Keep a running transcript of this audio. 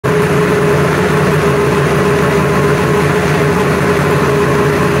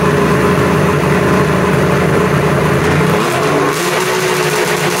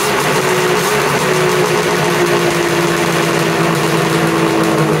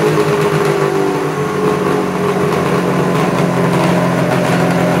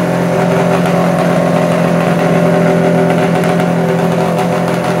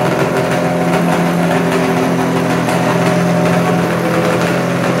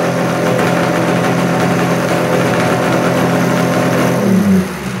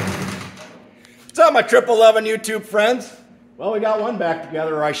up, my 1111 YouTube friends? Well, we got one back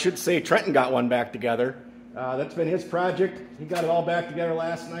together, or I should say Trenton got one back together. That's been his project. He got it all back together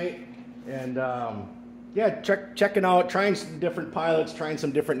last night. And yeah, checking out, trying some different pilots, trying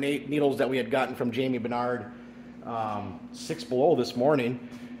some different needles that we had gotten from Jamie Bernard. 6 below this morning.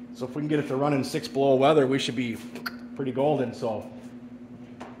 So if we can get it to run in 6 below weather, we should be pretty golden. So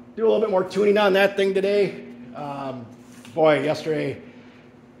do a little bit more tuning on that thing today. Boy, yesterday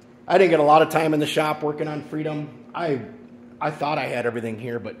I didn't get a lot of time in the shop working on Freedom. I thought I had everything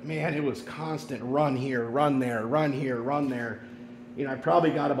here, but man, it was constant run here, run there, run here, run there. You know, I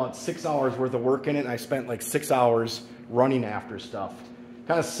probably got about 6 hours worth of work in it, and I spent like 6 hours running after stuff.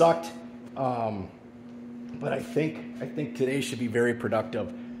 Kind of sucked, but I think today should be very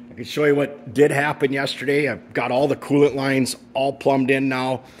productive. I can show you what did happen yesterday. I've got all the coolant lines all plumbed in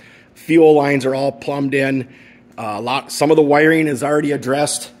now. Fuel lines are all plumbed in. Some of the wiring is already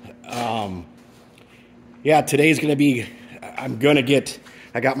addressed. Yeah, today's going to be,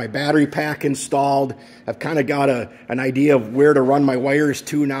 I got my battery pack installed. I've kind of got an idea of where to run my wires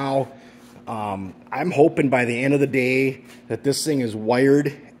to now. I'm hoping by the end of the day that this thing is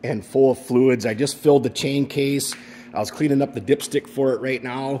wired and full of fluids. I just filled the chain case. I was cleaning up the dipstick for it right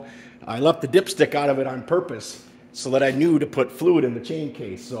now. I left the dipstick out of it on purpose so that I knew to put fluid in the chain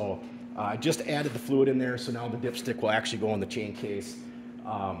case. So I just added the fluid in there, so now the dipstick will actually go in the chain case.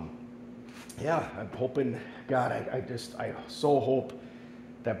 Yeah, I'm hoping, God, I so hope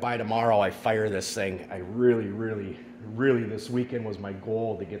that by tomorrow I fire this thing. I really, this weekend was my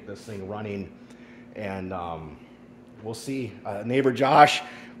goal to get this thing running. And we'll see. Neighbor Josh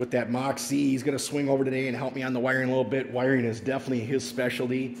with that Mach-C, he's going to swing over today and help me on the wiring a little bit. Wiring is definitely his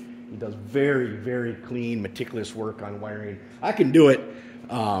specialty. He does very clean, meticulous work on wiring. I can do it,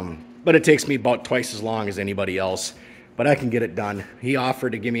 but it takes me about twice as long as anybody else. But I can get it done. He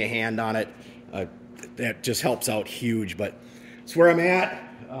offered to give me a hand on it. That just helps out huge, but it's where I'm at.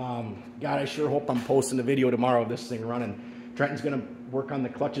 God, I sure hope I'm posting a video tomorrow of this thing running. Trenton's going to work on the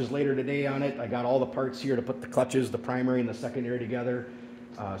clutches later today on it. I got all the parts here to put the clutches, the primary and the secondary together.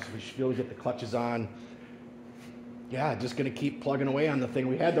 So we should be able to get the clutches on. Yeah, just going to keep plugging away on the thing.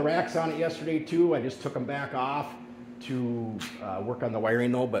 We had the racks on it yesterday too. I just took them back off to work on the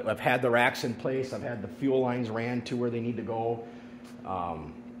wiring though, but I've had the racks in place. I've had the fuel lines ran to where they need to go.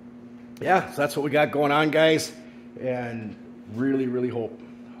 Yeah, so that's what we got going on, guys. And really hope,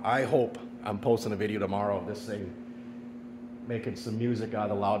 I hope I'm posting a video tomorrow of this thing making some music out of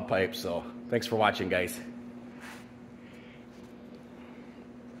the loud pipe. So thanks for watching, guys.